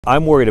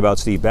I'm worried about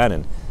Steve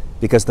Bannon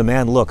because the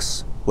man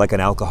looks like an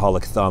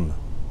alcoholic thumb.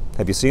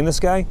 Have you seen this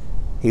guy?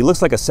 He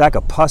looks like a sack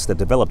of pus that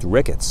developed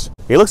rickets.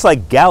 He looks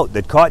like gout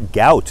that caught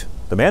gout.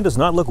 The man does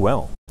not look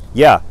well.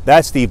 Yeah,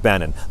 that's Steve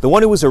Bannon, the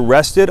one who was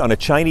arrested on a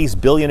Chinese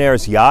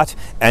billionaire's yacht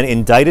and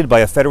indicted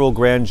by a federal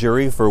grand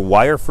jury for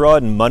wire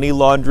fraud and money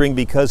laundering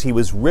because he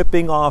was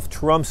ripping off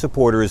Trump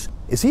supporters.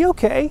 Is he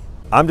okay?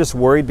 I'm just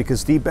worried because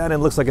Steve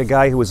Bannon looks like a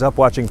guy who was up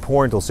watching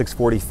porn till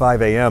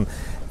 6:45 a.m.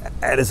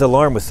 and his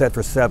alarm was set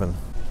for 7.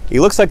 He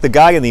looks like the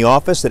guy in the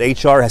office that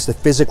HR has to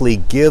physically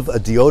give a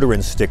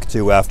deodorant stick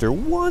to after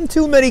one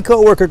too many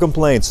coworker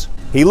complaints.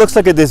 He looks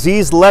like a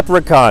diseased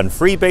leprechaun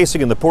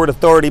freebasing in the Port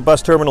Authority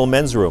bus terminal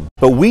men's room.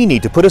 But we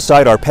need to put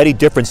aside our petty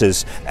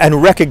differences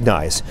and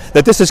recognize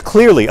that this is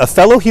clearly a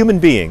fellow human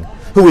being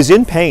who is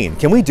in pain.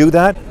 Can we do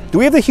that? Do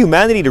we have the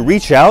humanity to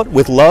reach out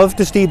with love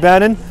to Steve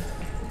Bannon?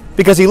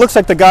 Because he looks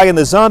like the guy in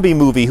the zombie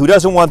movie who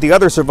doesn't want the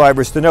other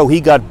survivors to know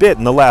he got bit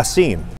in the last scene.